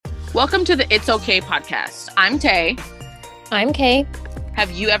Welcome to the It's Okay podcast. I'm Tay. I'm Kay.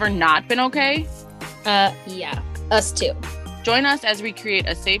 Have you ever not been okay? Yeah, us too. Join us as we create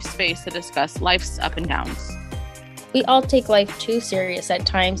a safe space to discuss life's up and downs. We all take life too serious at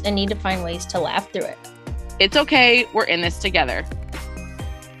times and need to find ways to laugh through it. It's okay. We're in this together.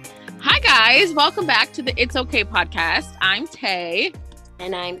 Hi, guys. Welcome back to the It's Okay podcast. I'm Tay.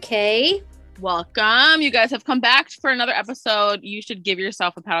 And I'm Kay. Welcome. You guys have come back for another episode. You should give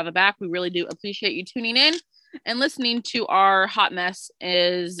yourself a pat on the back. We really do appreciate you tuning in and listening to our hot mess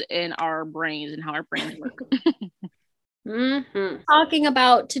is in our brains and how our brains work. Talking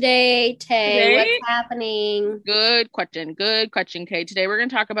about today, Tay, what's happening? Good question, Kay. Today we're going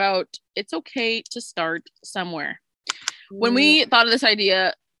to talk about it's okay to start somewhere. When we thought of this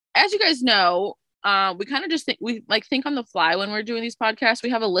idea, as you guys know, we kind of just think on the fly when we're doing these podcasts. We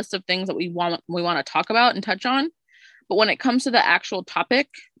have a list of things that we want to talk about and touch on, but when it comes to the actual topic,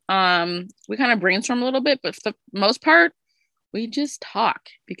 we kind of brainstorm a little bit, but for the most part, we just talk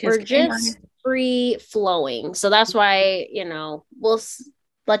because we're just free flowing. So that's why, we'll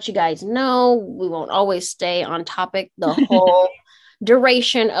let you guys know we won't always stay on topic the whole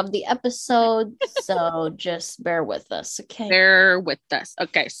duration of the episode. So just bear with us. Okay. Bear with us.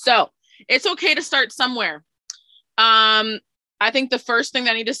 Okay. So it's okay to start somewhere. I think the first thing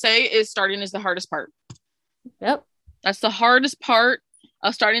that I need to say is starting is the hardest part. Yep. That's the hardest part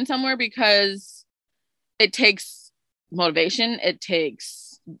of starting somewhere because it takes motivation. It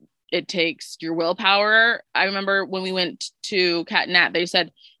takes your willpower. I remember when we went to Cat and Nat, they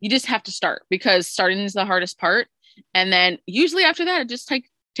said, you just have to start because starting is the hardest part. And then usually after that, it just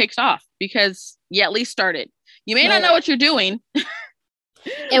takes off because you at least started. You may not know what you're doing.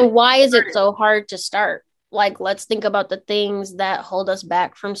 And why is it so hard to start? Like, let's think about the things that hold us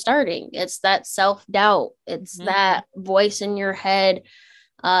back from starting. It's that self-doubt. It's that voice in your head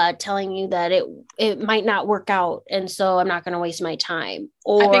telling you that it might not work out. And so I'm not going to waste my time.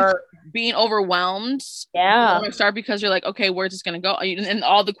 Or being overwhelmed. Yeah. You want to start because you're like, okay, where's this going to go? And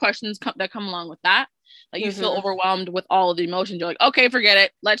all the questions that come along with that. Like you feel overwhelmed with all of the emotions. You're like, okay, forget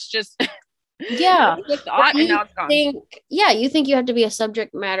it. Let's just... Yeah. And now it's gone. You think you have to be a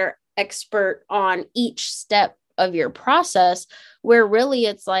subject matter expert on each step of your process, where really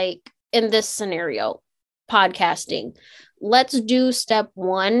it's like in this scenario, podcasting, let's do step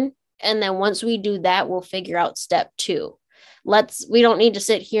 1. And then once we do that, we'll figure out step 2. We don't need to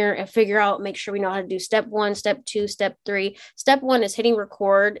sit here and figure out, make sure we know how to do step 1, step 2, step 3. Step 1 is hitting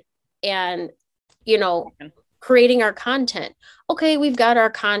record and, creating our content. Okay, we've got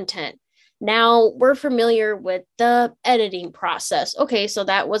our content. Now we're familiar with the editing process. Okay, so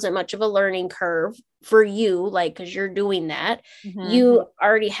that wasn't much of a learning curve for you, like, because you're doing that. You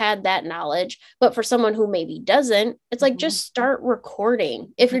already had that knowledge. But for someone who maybe doesn't, it's like, just start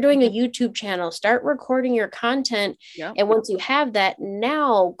recording. If you're doing a YouTube channel, start recording your content. Yep. And once you have that,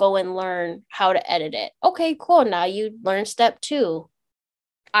 now go and learn how to edit it. Okay, cool. Now you learn step 2.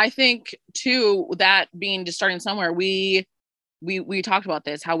 I think too, that being just starting somewhere, we talked about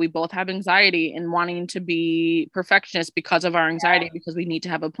this, how we both have anxiety and wanting to be perfectionists because of our anxiety, because we need to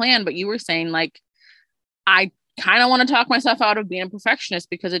have a plan. But you were saying, like, I kind of want to talk myself out of being a perfectionist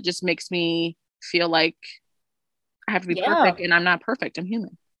because it just makes me feel like I have to be perfect, and I'm not perfect. I'm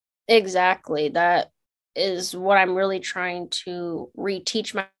human. Exactly. That is what I'm really trying to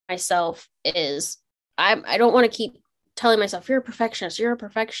reteach myself is I don't want to keep telling myself, you're a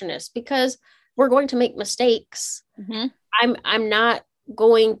perfectionist, because we're going to make mistakes. I'm not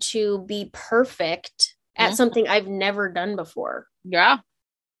going to be perfect at something I've never done before. Yeah.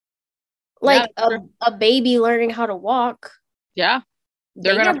 Like a baby learning how to walk. Yeah.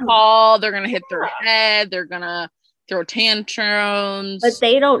 They're going to fall. They're going to hit their head. They're going to throw tantrums. But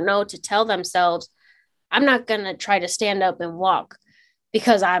they don't know to tell themselves, I'm not going to try to stand up and walk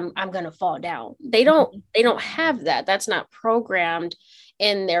because I'm going to fall down. They don't have that. That's not programmed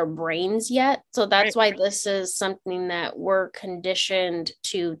in their brains yet. So that's why this is something that we're conditioned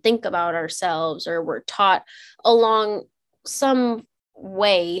to think about ourselves, or we're taught along some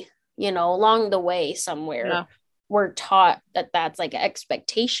way, along the way somewhere. Yeah. We're taught that that's like an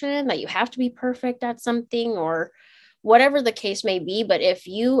expectation, that you have to be perfect at something, or whatever the case may be. But if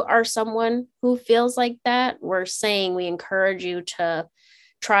you are someone who feels like that, we're saying we encourage you to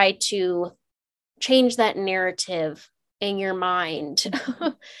try to change that narrative in your mind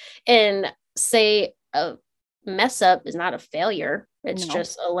and say a mess up is not a failure. It's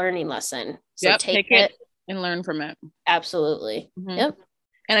just a learning lesson. So take it and learn from it. Absolutely. Yep.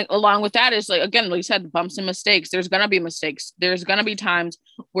 And along with that is, like, again, like you said, bumps and mistakes. There's going to be mistakes. There's going to be times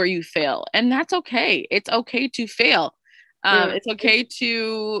where you fail, and that's okay. It's okay to fail. It's okay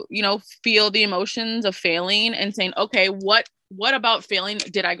to, feel the emotions of failing and saying, okay, what about failing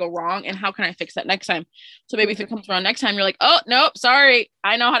did I go wrong and how can I fix that next time? So maybe if it comes around next time, you're like, oh, nope, sorry.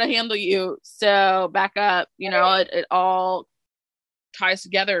 I know how to handle you. So back up, it all ties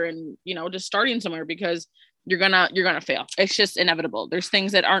together and, just starting somewhere because you're gonna fail. It's just inevitable. There's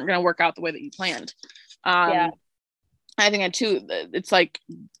things that aren't going to work out the way that you planned. I think that too, it's like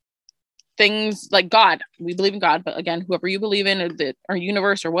things like God, we believe in God, but again, whoever you believe in or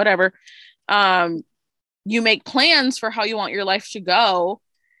universe or whatever, you make plans for how you want your life to go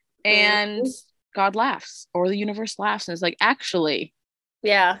and God laughs or the universe laughs and is like, actually,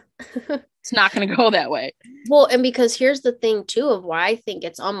 it's not going to go that way. Well, and because here's the thing too of why I think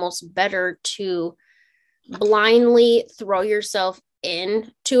it's almost better to blindly throw yourself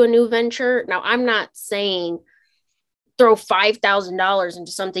into a new venture. Now, I'm not saying throw $5,000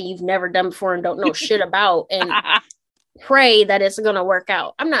 into something you've never done before and don't know shit about and pray that it's going to work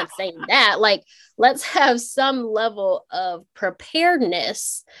out. I'm not saying that. Like, let's have some level of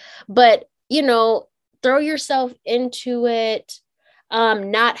preparedness, but throw yourself into it,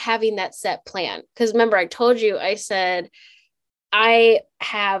 not having that set plan. Because remember, I told you, I said, I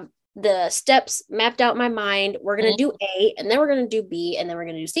have the steps mapped out in my mind. We're going to do A, and then we're going to do B, and then we're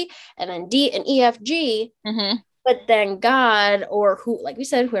going to do C, and then D and E, F, G. But then God, or who, like we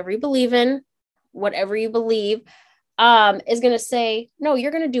said, whoever you believe in, whatever you believe, is going to say, no,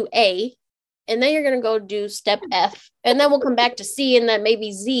 you're going to do A, and then you're going to go do step F, and then we'll come back to C, and then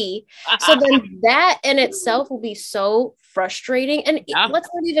maybe Z. So then that in itself will be so frustrating. And let's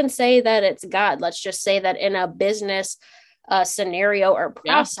not even say that it's God. Let's just say that in a business scenario or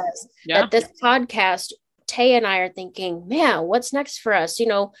process, that this podcast, Tay and I are thinking, man, what's next for us?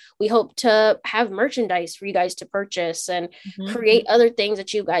 We hope to have merchandise for you guys to purchase and create other things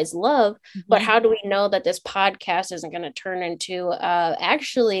that you guys love. But how do we know that this podcast isn't going to turn into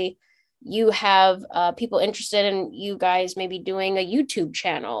actually you have people interested in you guys maybe doing a YouTube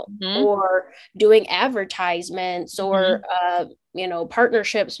channel or doing advertisements or,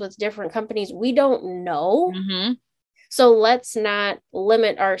 partnerships with different companies? We don't know. So let's not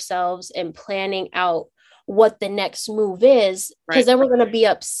limit ourselves in planning out what the next move is, because then we're going to be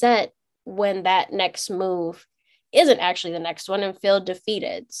upset when that next move isn't actually the next one and feel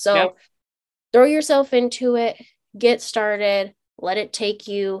defeated. So throw yourself into it, get started, let it take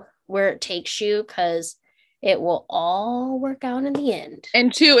you where it takes you, because it will all work out in the end.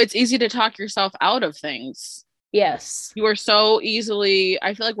 And two, it's easy to talk yourself out of things. Yes. You are so easily,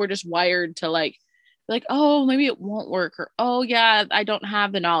 I feel like we're just wired to like, oh, maybe it won't work, or oh yeah, I don't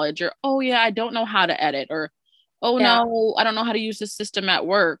have the knowledge, or oh yeah, I don't know how to edit, or oh no, I don't know how to use this system at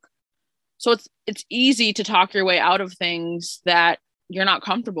work. So it's easy to talk your way out of things that you're not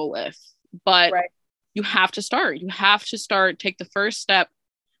comfortable with, but you have to start. Take the first step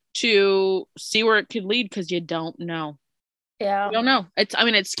to see where it could lead, because you don't know. You don't know.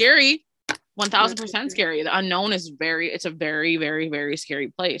 It's scary, 1000% scary. The unknown is it's a very, very, very scary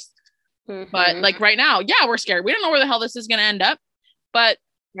place. But like right now, we're scared. We don't know where the hell this is going to end up, but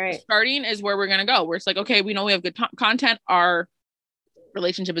starting is where we're going to go, where it's like, okay, we know we have good content. Our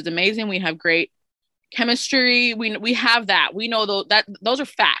relationship is amazing. We have great chemistry. We have that. We know those are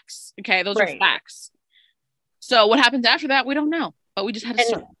facts. Okay. Those are facts. So what happens after that? We don't know, but we just had to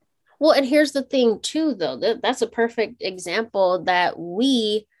start. Well, and here's the thing too, though, that's a perfect example that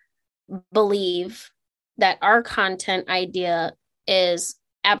we believe that our content idea is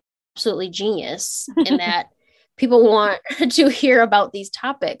absolutely genius and that people want to hear about these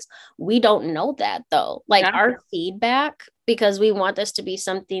topics. We don't know that though. Like our feedback, because we want this to be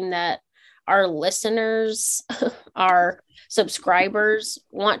something that our listeners, our subscribers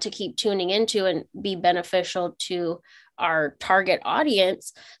want to keep tuning into and be beneficial to our target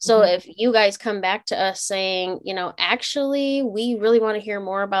audience. So if you guys come back to us saying, actually, we really want to hear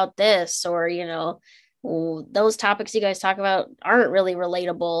more about this, or, those topics you guys talk about aren't really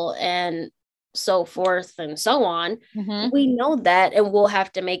relatable and so forth and so on. We know that, and we'll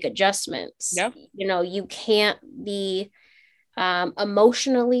have to make adjustments. You can't be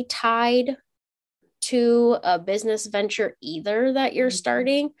emotionally tied to a business venture either that you're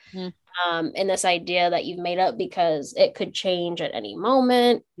starting, and this idea that you've made up, because it could change at any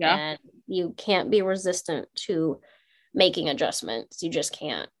moment, and you can't be resistant to making adjustments. You just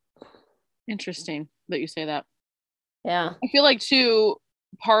can't. Interesting that you say that. I feel like too,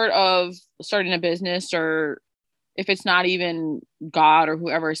 part of starting a business, or if it's not even God or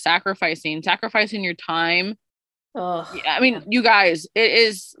whoever, sacrificing your time. You guys, it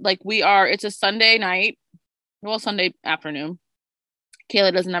is like it's a Sunday night, Sunday afternoon.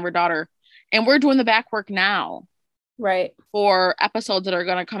 Kayla doesn't have her daughter, and we're doing the back work now. Right. or episodes that are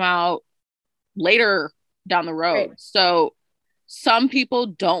going to come out later down the road. Right. So some people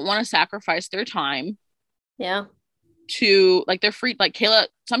don't want to sacrifice their time. Yeah. To like they're free, like Kayla.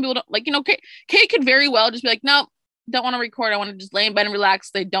 Some people don't like, Kate could very well just be like, nope, don't want to record. I want to just lay in bed and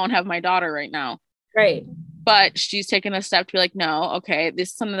relax. They don't have my daughter right now. Right. But she's taken a step to be like, no, okay, this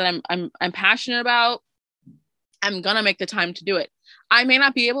is something that I'm passionate about. I'm gonna make the time to do it. I may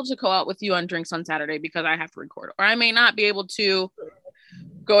not be able to go out with you on drinks on Saturday because I have to record, or I may not be able to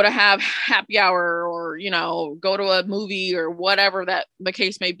go to have happy hour, or go to a movie or whatever that the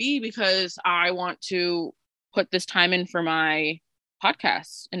case may be, because I want to put this time in for my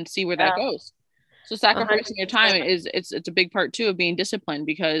podcast and see where that goes. So sacrificing 100%. Your time it's a big part too of being disciplined,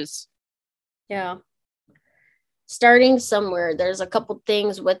 because starting somewhere, there's a couple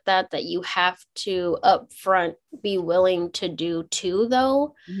things with that you have to upfront be willing to do too,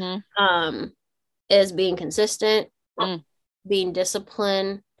 though. Is being consistent, being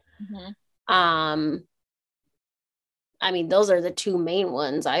disciplined. I mean, those are the two main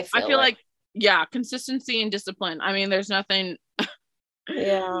ones. I feel like consistency and discipline. I mean, there's nothing.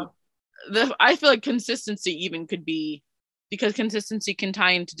 I feel like consistency even could be, because consistency can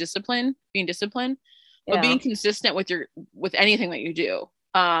tie into being disciplined. But being consistent with anything that you do.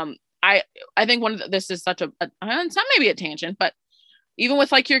 I think this is such it's not maybe a tangent, but even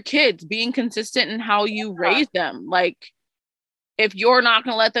with like your kids, being consistent in how you raise them. Like, if you're not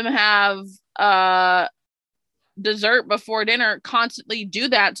going to let them have dessert before dinner, constantly do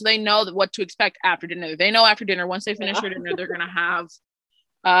that so they know what to expect after dinner. They know after dinner, once they finish their dinner, they're going to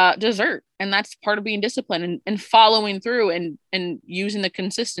have dessert. And that's part of being disciplined and following through and using the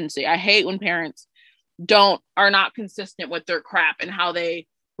consistency. I hate when parents are not consistent with their crap and how they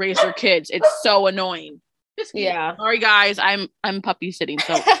raise their kids. It's so annoying. Sorry guys, I'm puppy sitting,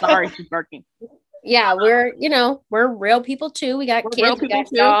 so sorry she's barking. We're real people too. We got kids, we got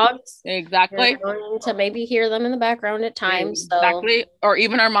dogs. Exactly. We're going to maybe hear them in the background at times. Exactly. Or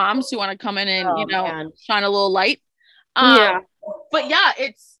even our moms who want to come in and shine a little light. But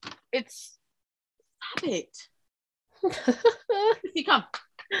it's stop it. Come.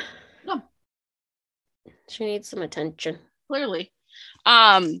 She needs some attention. Clearly.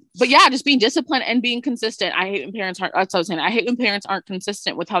 But just being disciplined and being consistent. I hate when parents aren't, that's what I was saying. I hate when parents aren't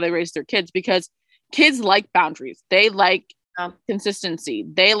consistent with how they raise their kids, because kids like boundaries. They like consistency.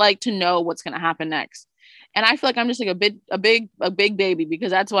 They like to know what's going to happen next. And I feel like I'm just like a big baby,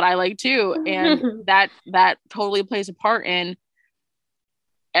 because that's what I like too. And that totally plays a part in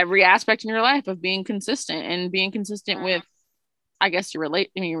every aspect in your life of being consistent, and being consistent with, I guess, your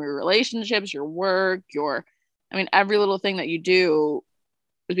relationships, your work, every little thing that you do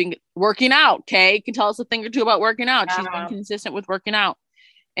is working out. Kay can tell us a thing or two about working out. She's been consistent with working out,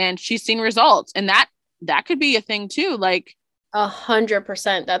 and she's seen results, and that could be a thing too. Like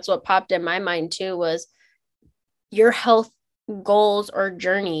 100%. That's what popped in my mind too, was your health goals or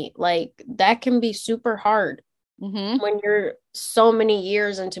journey. Like, that can be super hard when you're so many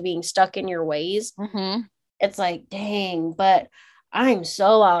years into being stuck in your ways. It's like, dang, but I'm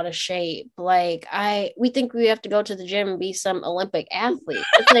so out of shape. Like, we think we have to go to the gym and be some Olympic athlete.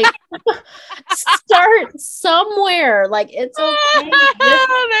 It's like, start somewhere. Like, it's okay.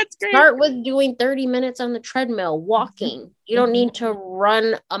 That's great. Start with doing 30 minutes on the treadmill, walking. You don't need to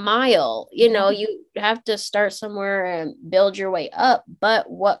run a mile. You have to start somewhere and build your way up. But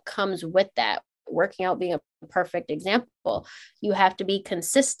what comes with that? Working out being a perfect example. You have to be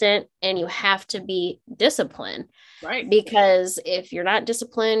consistent and you have to be disciplined. Right. Because if you're not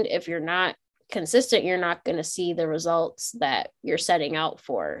disciplined, if you're not consistent, you're not going to see the results that you're setting out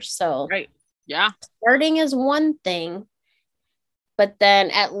for. So starting is one thing, but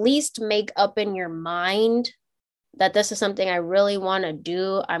then at least make up in your mind that this is something I really want to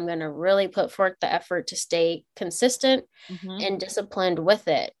do. I'm going to really put forth the effort to stay consistent and disciplined with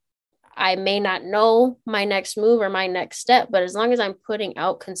it. I may not know my next move or my next step, but as long as I'm putting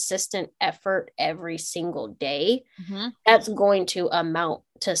out consistent effort every single day, that's going to amount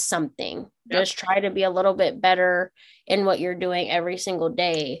to something. Just try to be a little bit better in what you're doing every single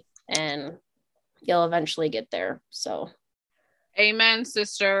day, and you'll eventually get there. So, amen,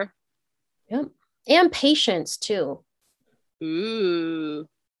 sister. Yep. And patience too. Ooh.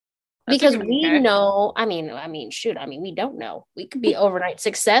 Because we know, we don't know. We could be overnight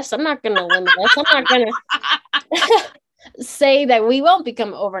success. I'm not going to limit us. I'm not going to say that we won't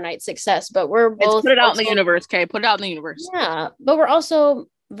become overnight success, but we're both. Put it out in the universe, Kay. Put it out in the universe. Yeah. But we're also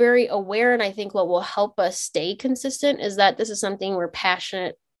very aware. And I think what will help us stay consistent is that this is something we're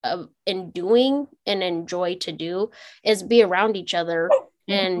passionate in doing and enjoy to do, is be around each other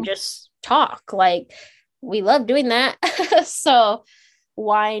and just talk. Like, we love doing that. So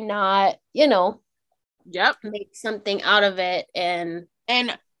why not, Yep. make something out of it and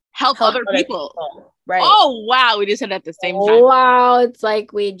help other people. Right. Oh, wow. We just said it at the same time. Wow. It's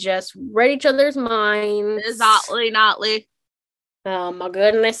like we just read each other's minds. Exactly. Oh, my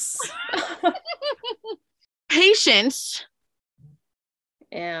goodness. Patience.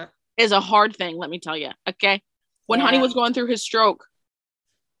 Yeah. Is a hard thing, let me tell you. Okay. When Honey was going through his stroke,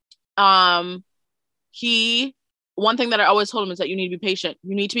 one thing that I always told him is that you need to be patient.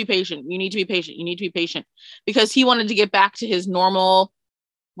 You need to be patient. You need to be patient. You need to be patient, because he wanted to get back to his normal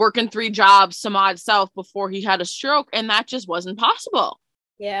working 3 jobs, some odd self before he had a stroke. And that just wasn't possible.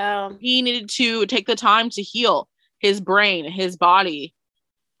 Yeah. He needed to take the time to heal his brain, his body,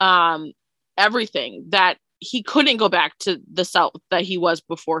 everything, that he couldn't go back to the self that he was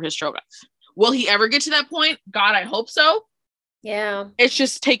before his stroke. Will he ever get to that point? God, I hope so. Yeah. It's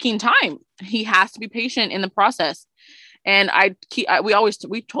just taking time. He has to be patient in the process. And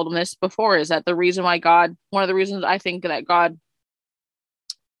we've told him this before, is that one of the reasons I think that God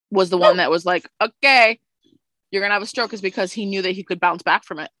was the one that was like, okay, you're gonna have a stroke, is because he knew that he could bounce back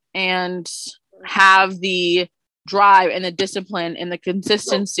from it and have the drive and the discipline and the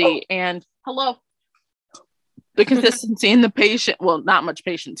consistency and the consistency and the patience. Well, not much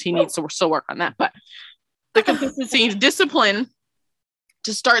patience. He needs to still work on that, but the consistency and discipline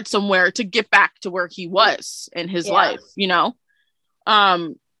to start somewhere, to get back to where he was in his life,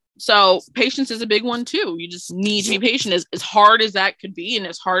 So patience is a big one too. You just need to be patient. As hard as that could be, and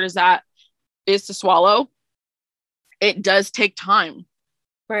as hard as that is to swallow, it does take time.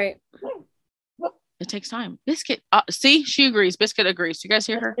 Right. It takes time. Biscuit, see, she agrees. Biscuit agrees. You guys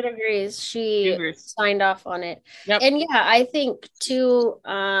hear her? Biscuit agrees. She signed off on it. Yep. And I think too,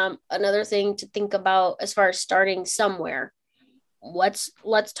 another thing to think about as far as starting somewhere. Let's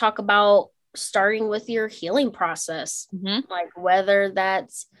talk about starting with your healing process. Mm-hmm. Like whether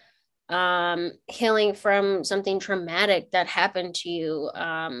that's healing from something traumatic that happened to you,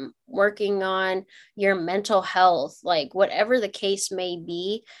 working on your mental health, like whatever the case may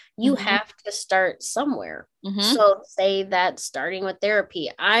be, you have to start somewhere. So say that starting with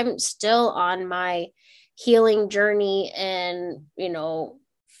therapy, I'm still on my healing journey and,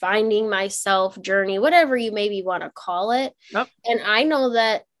 finding myself journey, whatever you maybe want to call it. Yep. And I know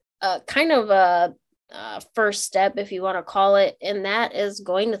that kind of a first step, if you want to call it, and that is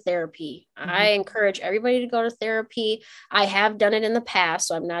going to therapy. I encourage everybody to go to therapy. I have done it in the past,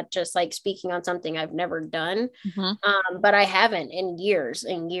 so I'm not just like speaking on something I've never done, but I haven't in years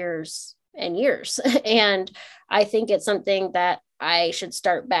and years and years. And I think it's something that I should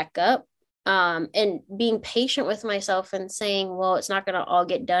start back up, and being patient with myself and saying, well, it's not going to all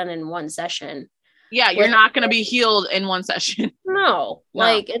get done in one session. Yeah, you're not going to be healed in one session. No,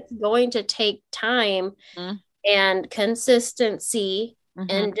 like it's going to take time and consistency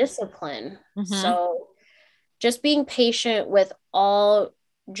and discipline. So just being patient with all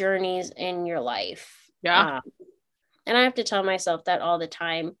journeys in your life. Yeah. And I have to tell myself that all the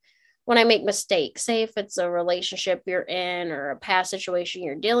time when I make mistakes, say if it's a relationship you're in or a past situation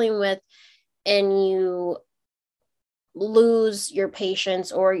you're dealing with, and you lose your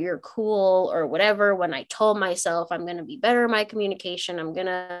patience or your cool or whatever. When I told myself I'm going to be better in my communication, I'm going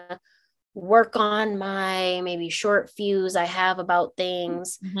to work on my maybe short fuse I have about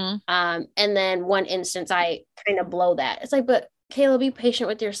things. And then one instance I kind of blow that. It's like, but Kayla, be patient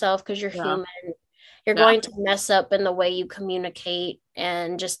with yourself, because you're human. You're going to mess up in the way you communicate,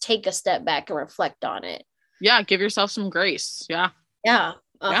 and just take a step back and reflect on it. Yeah. Give yourself some grace. Yeah. Yeah.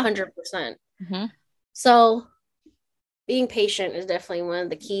 100%. So being patient is definitely one of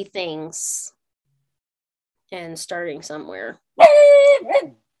the key things, and starting somewhere.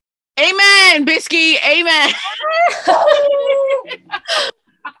 Amen, Bisky. Amen.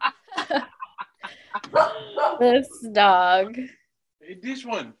 This dog. This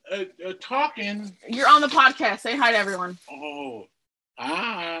one, talking. You're on the podcast. Say hi to everyone. Oh,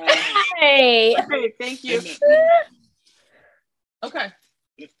 hi. Hey. Okay, thank you. Okay.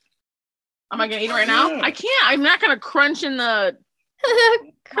 Am I gonna eat it right now? I can't. I'm not gonna crunch in the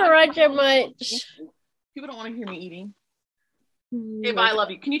crunch it much. People don't want to hear me eating. Hey, bye. I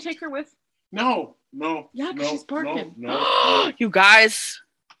love you. Can you take her with? No. Yeah, because she's barking. No. You guys.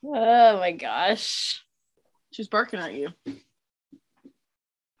 Oh my gosh. She's barking at you.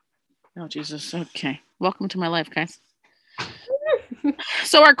 Oh Jesus. Okay. Welcome to my life, guys.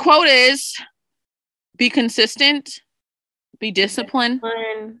 So our quote is: be consistent, be disciplined,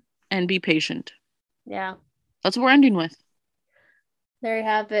 and be patient. Yeah. That's what we're ending with. There you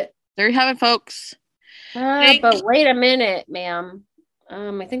have it. There you have it, folks. But wait a minute, ma'am.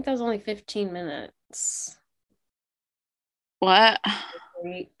 I think that was only 15 minutes. minutes. What?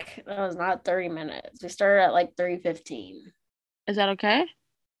 That was not 30 minutes. We started at like 3:15. Is that okay?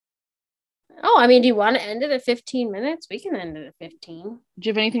 Oh, I mean, do you want to end it at 15 minutes? We can end it at 15. Do you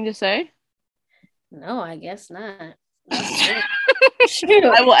have anything to say? No, I guess not. Shoot.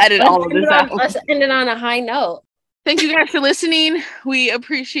 I will edit all of this out. Let's end it on a high note. Thank you guys for listening. We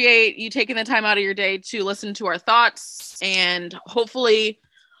appreciate you taking the time out of your day to listen to our thoughts, and hopefully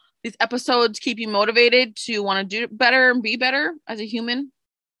these episodes keep you motivated to want to do better and be better as a human.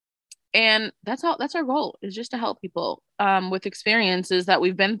 And that's our goal, is just to help people with experiences that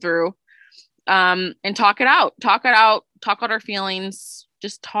we've been through, and talk out our feelings.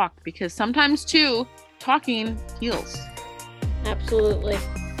 Just talk, because sometimes too, talking heals. Absolutely.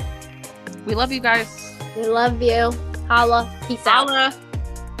 We love you guys. We love you. Holla. Peace out. Holla.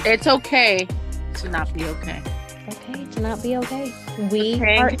 It's okay to not be okay. Okay to not be okay. We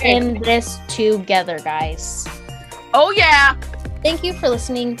are in this together, guys. Oh yeah. Thank you for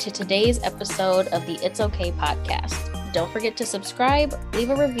listening to today's episode of the It's Okay podcast. Don't forget to subscribe,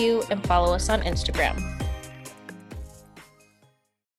 leave a review, and follow us on Instagram.